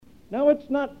Now, it's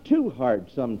not too hard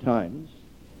sometimes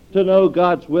to know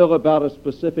God's will about a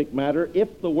specific matter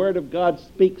if the Word of God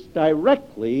speaks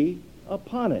directly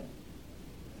upon it.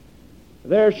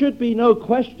 There should be no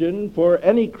question for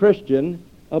any Christian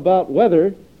about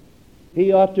whether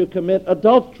he ought to commit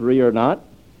adultery or not,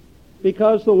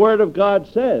 because the Word of God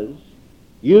says,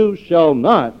 you shall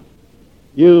not,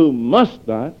 you must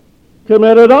not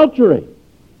commit adultery.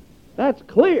 That's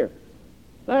clear.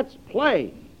 That's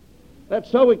plain. That's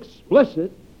so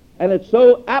explicit, and it's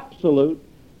so absolute,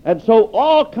 and so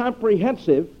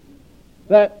all-comprehensive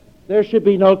that there should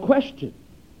be no question.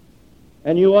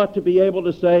 And you ought to be able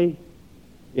to say,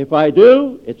 if I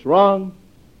do, it's wrong.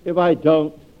 If I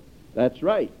don't, that's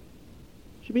right.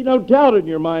 There should be no doubt in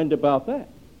your mind about that.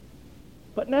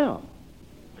 But now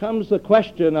comes the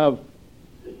question of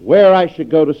where I should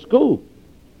go to school.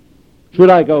 Should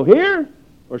I go here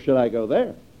or should I go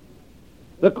there?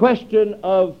 The question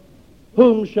of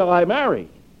whom shall I marry?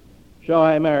 Shall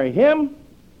I marry him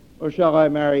or shall I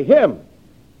marry him?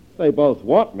 They both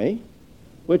want me.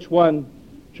 Which one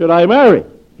should I marry?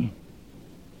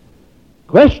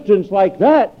 Questions like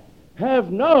that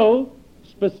have no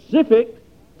specific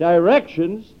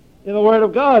directions in the Word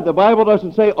of God. The Bible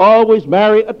doesn't say always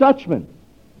marry a Dutchman.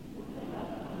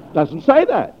 It doesn't say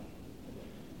that.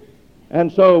 And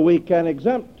so we can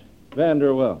exempt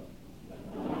Vanderwell.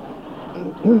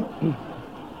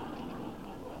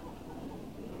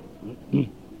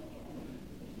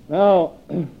 Now,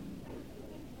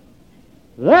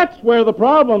 that's where the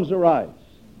problems arise.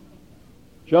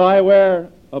 Shall I wear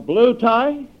a blue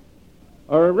tie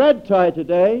or a red tie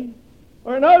today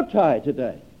or no tie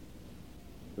today?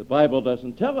 The Bible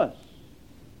doesn't tell us.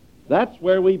 That's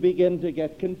where we begin to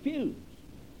get confused.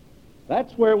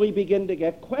 That's where we begin to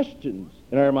get questions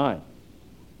in our mind.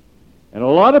 And a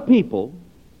lot of people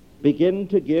begin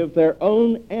to give their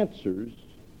own answers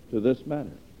to this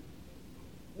matter.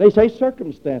 They say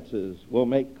circumstances will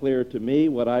make clear to me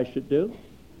what I should do.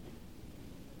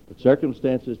 But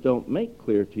circumstances don't make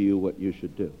clear to you what you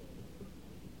should do.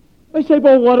 They say,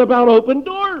 well, what about open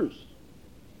doors?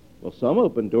 Well, some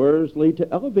open doors lead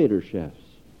to elevator shafts.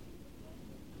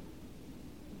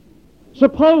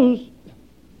 Suppose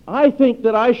I think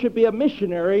that I should be a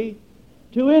missionary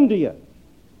to India.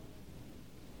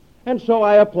 And so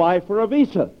I apply for a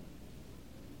visa.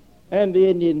 And the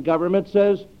Indian government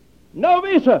says, no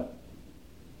visa.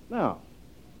 Now,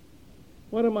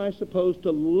 what am I supposed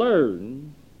to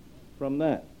learn from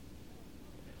that?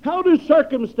 How do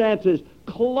circumstances,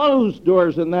 closed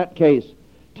doors in that case,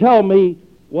 tell me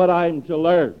what I'm to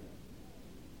learn?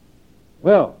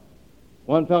 Well,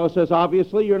 one fellow says,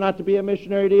 obviously, you're not to be a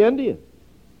missionary to India.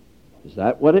 Is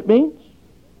that what it means?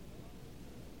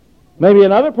 Maybe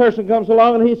another person comes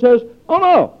along and he says, oh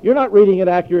no, you're not reading it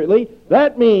accurately.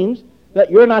 That means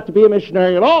that you're not to be a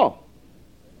missionary at all.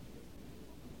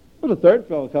 Well, the third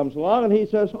fellow comes along and he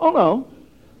says, oh no,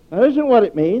 that isn't what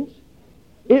it means.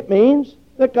 It means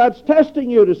that God's testing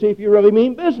you to see if you really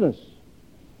mean business.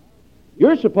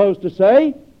 You're supposed to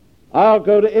say, I'll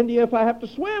go to India if I have to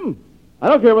swim. I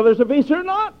don't care whether there's a visa or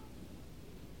not.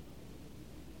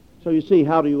 So you see,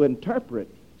 how do you interpret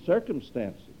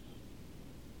circumstances?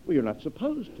 Well, you're not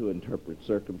supposed to interpret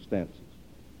circumstances,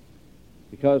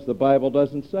 because the Bible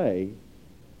doesn't say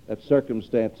that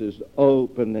circumstances,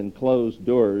 open and closed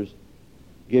doors,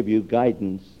 give you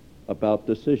guidance about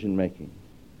decision making.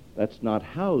 That's not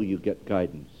how you get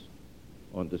guidance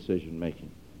on decision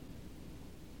making.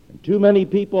 And too many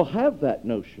people have that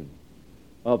notion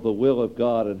of the will of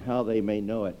God and how they may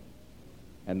know it.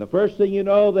 And the first thing you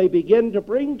know, they begin to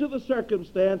bring to the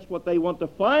circumstance what they want to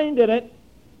find in it,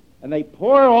 and they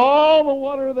pour all the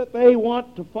water that they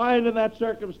want to find in that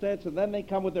circumstance, and then they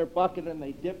come with their bucket and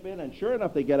they dip in, and sure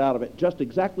enough, they get out of it just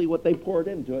exactly what they poured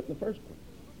into it in the first place.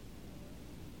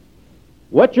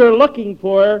 What you're looking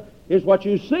for is what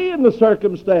you see in the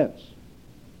circumstance.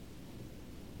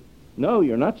 No,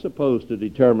 you're not supposed to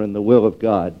determine the will of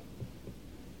God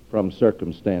from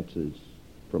circumstances,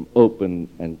 from open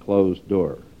and closed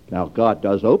door. Now, God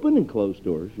does open and close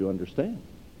doors, you understand.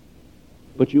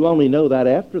 But you only know that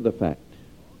after the fact,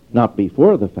 not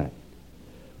before the fact.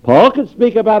 Paul can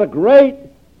speak about a great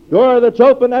door that's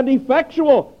open and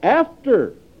effectual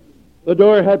after the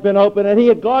door had been open and he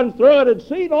had gone through it and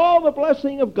seen all the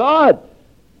blessing of God.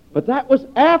 But that was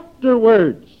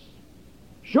afterwards.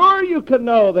 Sure, you can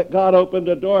know that God opened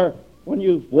a door when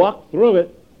you've walked through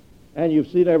it and you've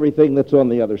seen everything that's on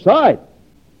the other side.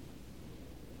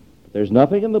 But there's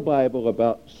nothing in the Bible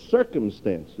about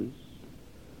circumstances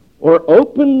or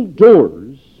open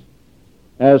doors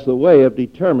as the way of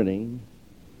determining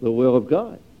the will of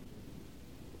God.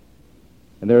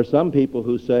 And there are some people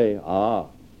who say,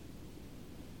 now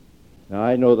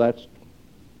I know that's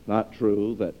not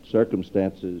true, that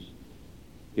circumstances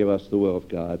give us the will of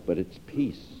God, but it's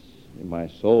peace in my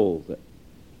soul that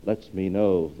lets me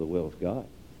know the will of God.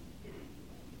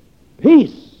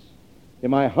 Peace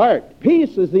in my heart.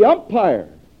 Peace is the umpire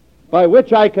by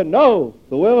which I can know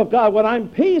the will of God. When I'm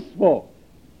peaceful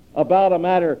about a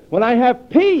matter, when I have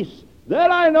peace,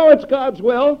 then I know it's God's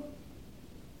will.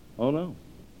 Oh no.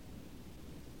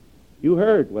 You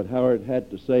heard what Howard had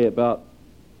to say about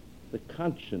the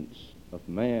conscience of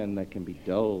man that can be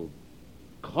dulled,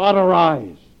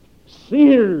 cauterized,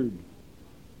 seared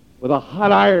with a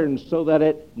hot iron so that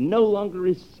it no longer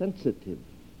is sensitive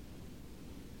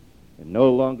and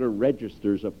no longer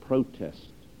registers a protest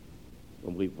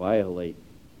when we violate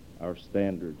our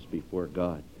standards before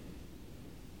God.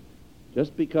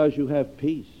 Just because you have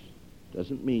peace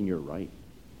doesn't mean you're right.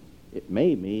 It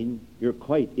may mean you're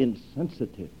quite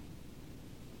insensitive.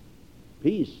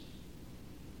 Peace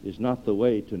is not the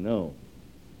way to know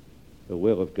the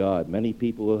will of God. Many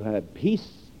people who had peace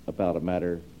about a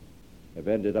matter have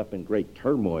ended up in great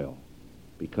turmoil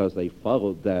because they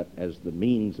followed that as the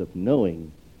means of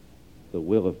knowing the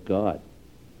will of God.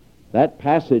 That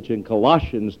passage in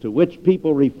Colossians to which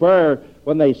people refer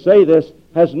when they say this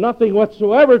has nothing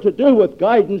whatsoever to do with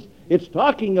guidance. It's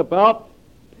talking about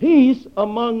peace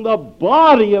among the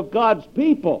body of God's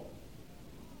people.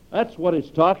 That's what it's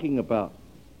talking about.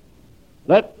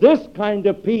 Let this kind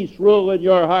of peace rule in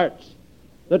your hearts.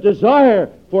 The desire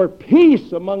for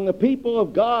peace among the people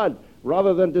of God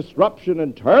rather than disruption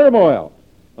and turmoil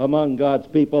among God's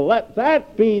people. Let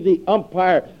that be the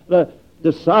umpire, the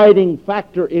deciding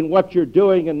factor in what you're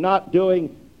doing and not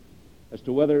doing as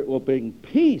to whether it will bring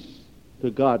peace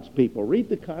to God's people. Read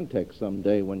the context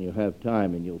someday when you have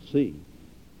time and you'll see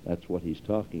that's what he's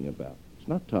talking about. He's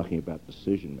not talking about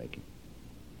decision making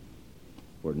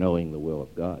or knowing the will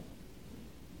of God.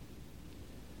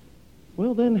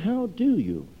 Well, then how do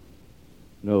you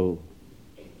know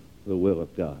the will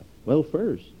of God? Well,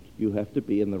 first, you have to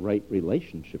be in the right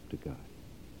relationship to God.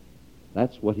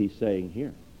 That's what he's saying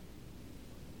here.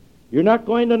 You're not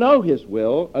going to know his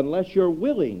will unless you're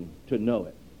willing to know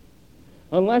it.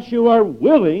 Unless you are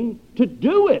willing to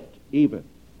do it, even.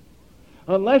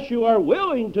 Unless you are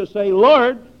willing to say,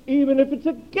 Lord, even if it's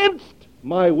against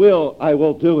my will, I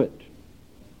will do it.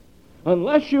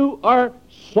 Unless you are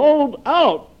sold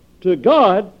out to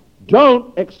God,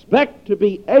 don't expect to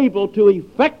be able to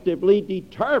effectively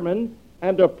determine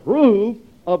and approve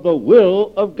of the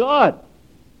will of God.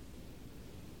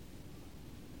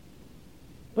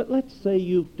 But let's say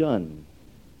you've done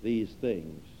these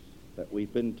things that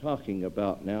we've been talking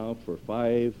about now for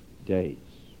 5 days.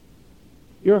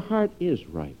 Your heart is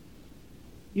right.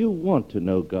 You want to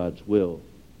know God's will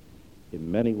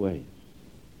in many ways.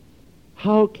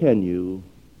 How can you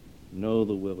know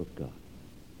the will of God?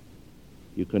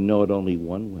 You can know it only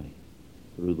one way,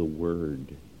 through the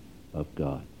Word of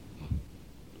God.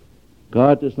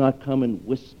 God does not come and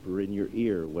whisper in your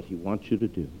ear what he wants you to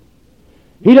do.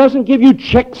 He doesn't give you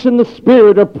checks in the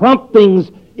spirit or promptings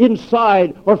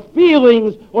inside or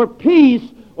feelings or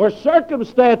peace or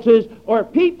circumstances or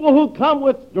people who come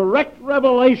with direct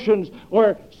revelations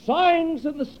or signs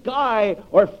in the sky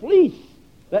or fleece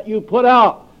that you put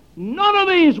out. None of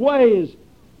these ways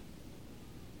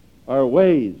are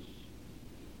ways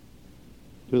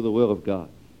to the will of God.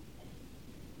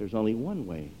 There's only one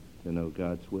way to know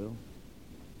God's will,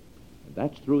 and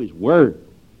that's through his Word.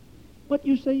 But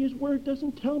you say his Word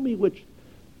doesn't tell me which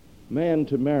man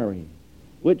to marry,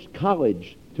 which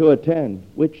college to attend,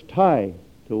 which tie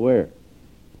to wear.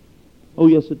 Oh,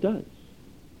 yes, it does.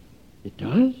 It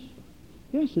does?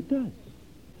 Yes, it does.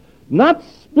 Not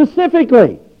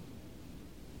specifically,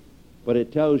 but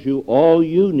it tells you all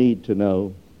you need to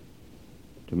know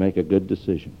to make a good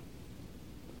decision.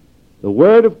 The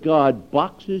Word of God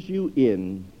boxes you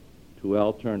in to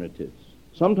alternatives,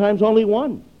 sometimes only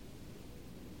one.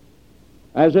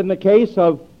 As in the case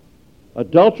of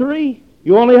adultery,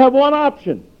 you only have one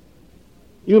option.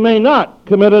 You may not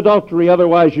commit adultery,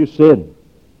 otherwise you sin.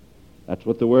 That's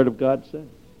what the Word of God says.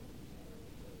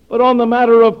 But on the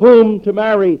matter of whom to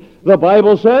marry, the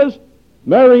Bible says,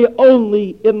 marry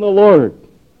only in the Lord.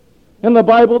 And the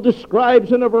Bible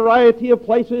describes in a variety of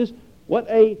places what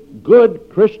a good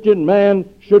Christian man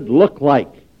should look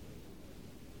like.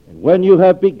 And when you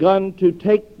have begun to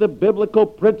take the biblical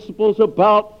principles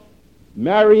about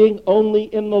marrying only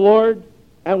in the Lord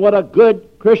and what a good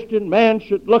Christian man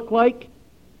should look like,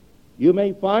 you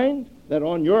may find that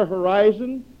on your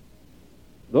horizon,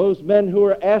 those men who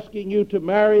are asking you to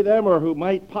marry them or who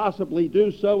might possibly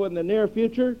do so in the near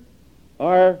future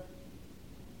are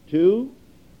 2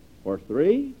 or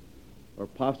 3 or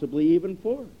possibly even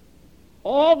 4,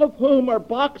 all of whom are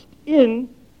boxed in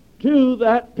to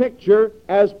that picture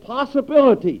as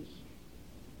possibilities.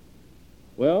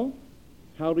 Well,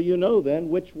 how do you know then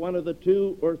which one of the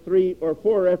 2 or 3 or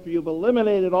 4, after you've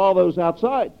eliminated all those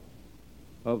outside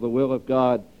of the will of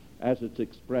God as it's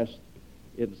expressed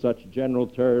in such general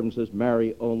terms as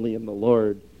marry only in the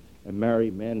Lord and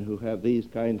marry men who have these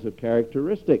kinds of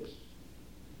characteristics?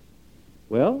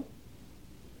 Well,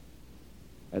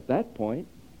 at that point,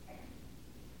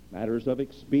 matters of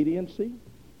expediency,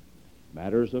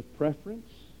 matters of preference,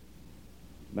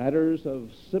 matters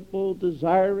of simple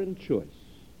desire and choice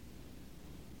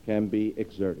can be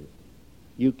exerted.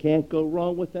 You can't go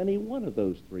wrong with any one of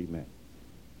those 3 men.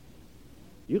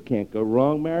 You can't go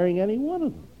wrong marrying any one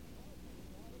of them.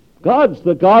 God's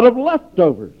the God of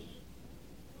leftovers.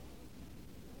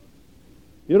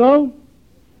 You know,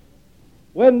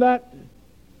 when that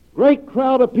great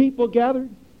crowd of people gathered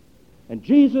and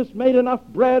Jesus made enough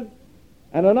bread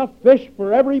and enough fish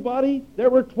for everybody, there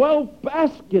were 12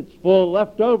 baskets full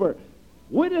left over.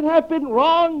 Would it have been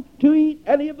wrong to eat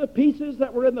any of the pieces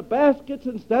that were in the baskets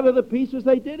instead of the pieces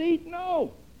they did eat?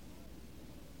 No.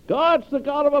 God's the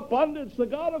God of abundance, the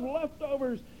God of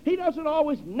leftovers. He doesn't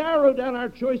always narrow down our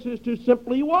choices to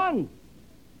simply one.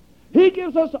 He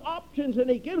gives us options and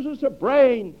he gives us a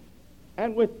brain.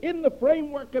 And within the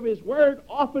framework of his word,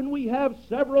 often we have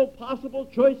several possible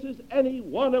choices, any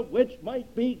one of which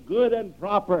might be good and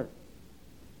proper.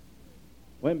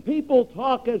 When people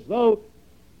talk as though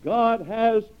God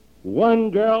has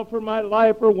one girl for my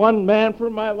life or one man for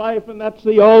my life and that's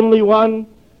the only one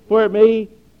for me,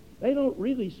 they don't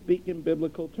really speak in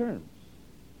biblical terms.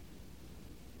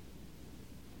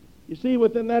 You see,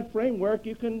 within that framework,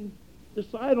 you can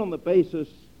decide on the basis,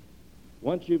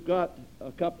 once you've got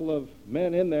a couple of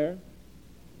men in there,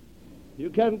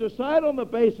 you can decide on the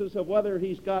basis of whether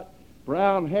he's got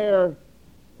brown hair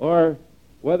or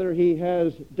whether he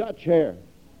has Dutch hair.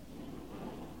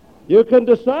 You can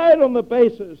decide on the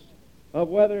basis of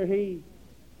whether he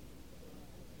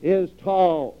is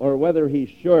tall or whether he's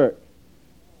short,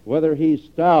 whether he's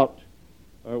stout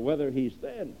or whether he's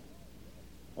thin.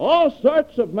 All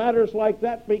sorts of matters like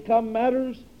that become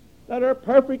matters that are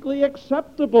perfectly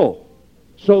acceptable,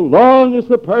 so long as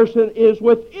the person is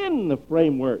within the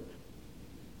framework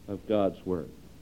of God's Word.